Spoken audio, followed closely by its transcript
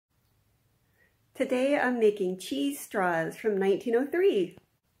Today I'm making cheese straws from 1903.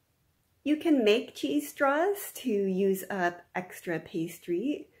 You can make cheese straws to use up extra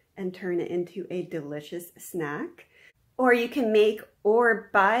pastry and turn it into a delicious snack. Or you can make or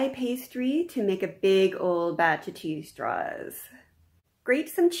buy pastry to make a big old batch of cheese straws. Grate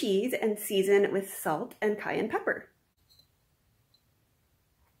some cheese and season with salt and cayenne pepper.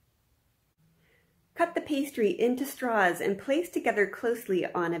 Cut the pastry into straws and place together closely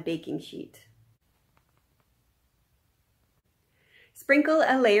on a baking sheet. Sprinkle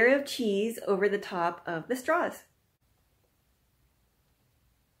a layer of cheese over the top of the straws.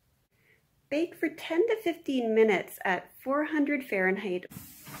 Bake for 10 to 15 minutes at 400 Fahrenheit.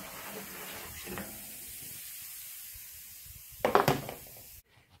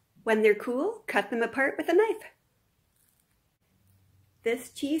 When they're cool, cut them apart with a knife. This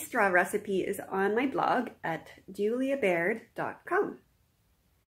cheese straw recipe is on my blog at juliabaird.com.